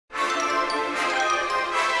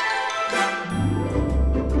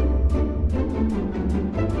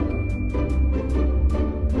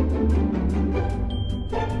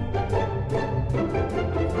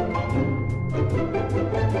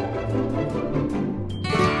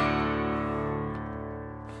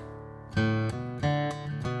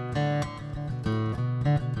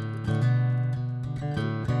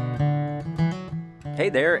Hey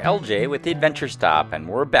there, LJ with the Adventure Stop, and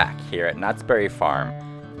we're back here at Knott's Berry Farm.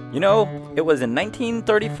 You know, it was in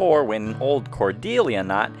 1934 when old Cordelia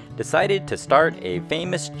Knott decided to start a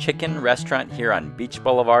famous chicken restaurant here on Beach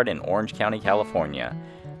Boulevard in Orange County, California.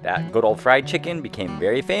 That good old fried chicken became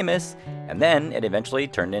very famous, and then it eventually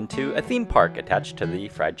turned into a theme park attached to the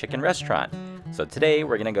fried chicken restaurant. So today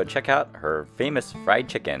we're gonna go check out her famous fried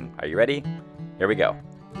chicken. Are you ready? Here we go.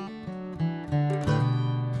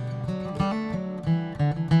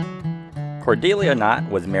 Cordelia Knott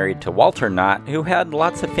was married to Walter Knott, who had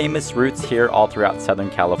lots of famous roots here all throughout Southern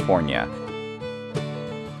California.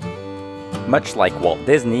 Much like Walt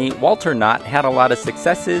Disney, Walter Knott had a lot of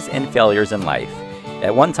successes and failures in life.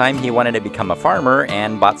 At one time, he wanted to become a farmer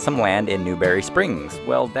and bought some land in Newberry Springs.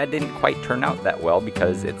 Well, that didn't quite turn out that well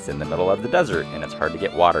because it's in the middle of the desert and it's hard to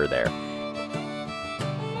get water there.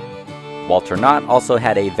 Walter Knott also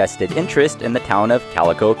had a vested interest in the town of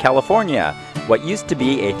Calico, California. What used to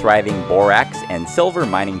be a thriving borax and silver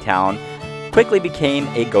mining town quickly became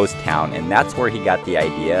a ghost town, and that's where he got the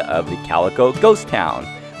idea of the Calico Ghost Town.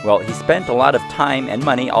 Well, he spent a lot of time and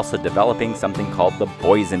money also developing something called the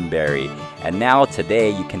boysenberry. And now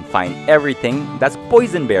today you can find everything that's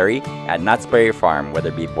boysenberry at Knott's Berry Farm, whether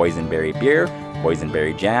it be boysenberry beer,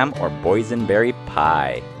 boysenberry jam, or boysenberry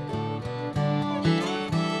pie.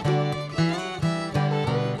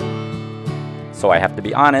 So I have to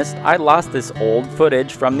be honest, I lost this old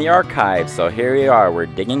footage from the archive, so here we are, we're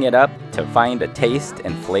digging it up to find a taste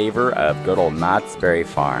and flavor of good old Knott's Berry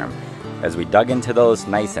Farm. As we dug into those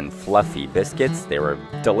nice and fluffy biscuits, they were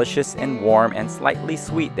delicious and warm and slightly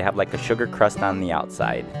sweet. They have like a sugar crust on the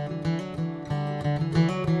outside.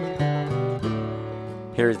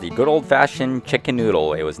 Here's the good old-fashioned chicken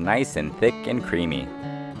noodle. It was nice and thick and creamy.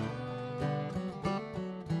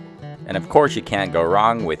 And of course you can't go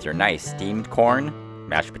wrong with your nice steamed corn,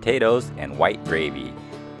 mashed potatoes, and white gravy.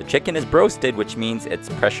 The chicken is broasted, which means it's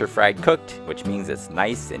pressure fried cooked, which means it's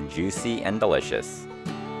nice and juicy and delicious.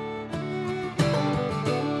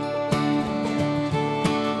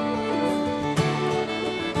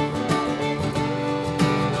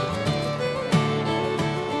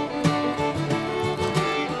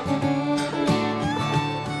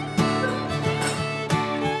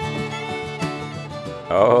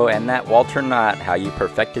 Oh, and that Walter Knott, how you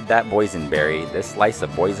perfected that boysenberry. This slice of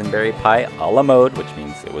boysenberry pie a la mode, which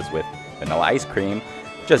means it was with vanilla ice cream,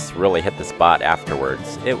 just really hit the spot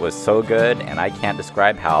afterwards. It was so good, and I can't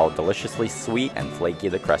describe how deliciously sweet and flaky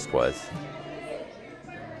the crust was.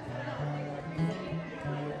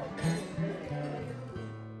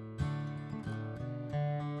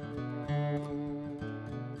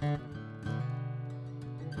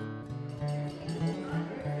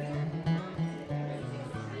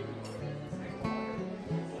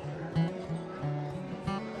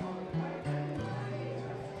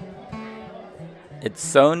 It's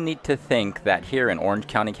so neat to think that here in Orange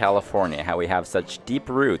County, California, how we have such deep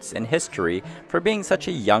roots in history for being such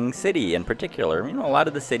a young city in particular. You know, a lot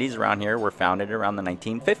of the cities around here were founded around the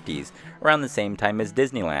 1950s, around the same time as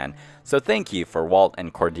Disneyland. So thank you for Walt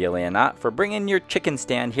and Cordelia Knott for bringing your chicken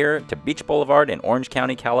stand here to Beach Boulevard in Orange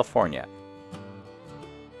County, California.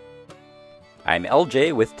 I'm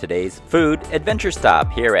LJ with today's Food Adventure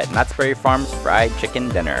Stop here at Knott's Berry Farm's Fried Chicken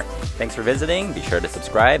Dinner. Thanks for visiting, be sure to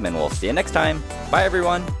subscribe, and we'll see you next time. Bye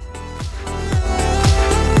everyone!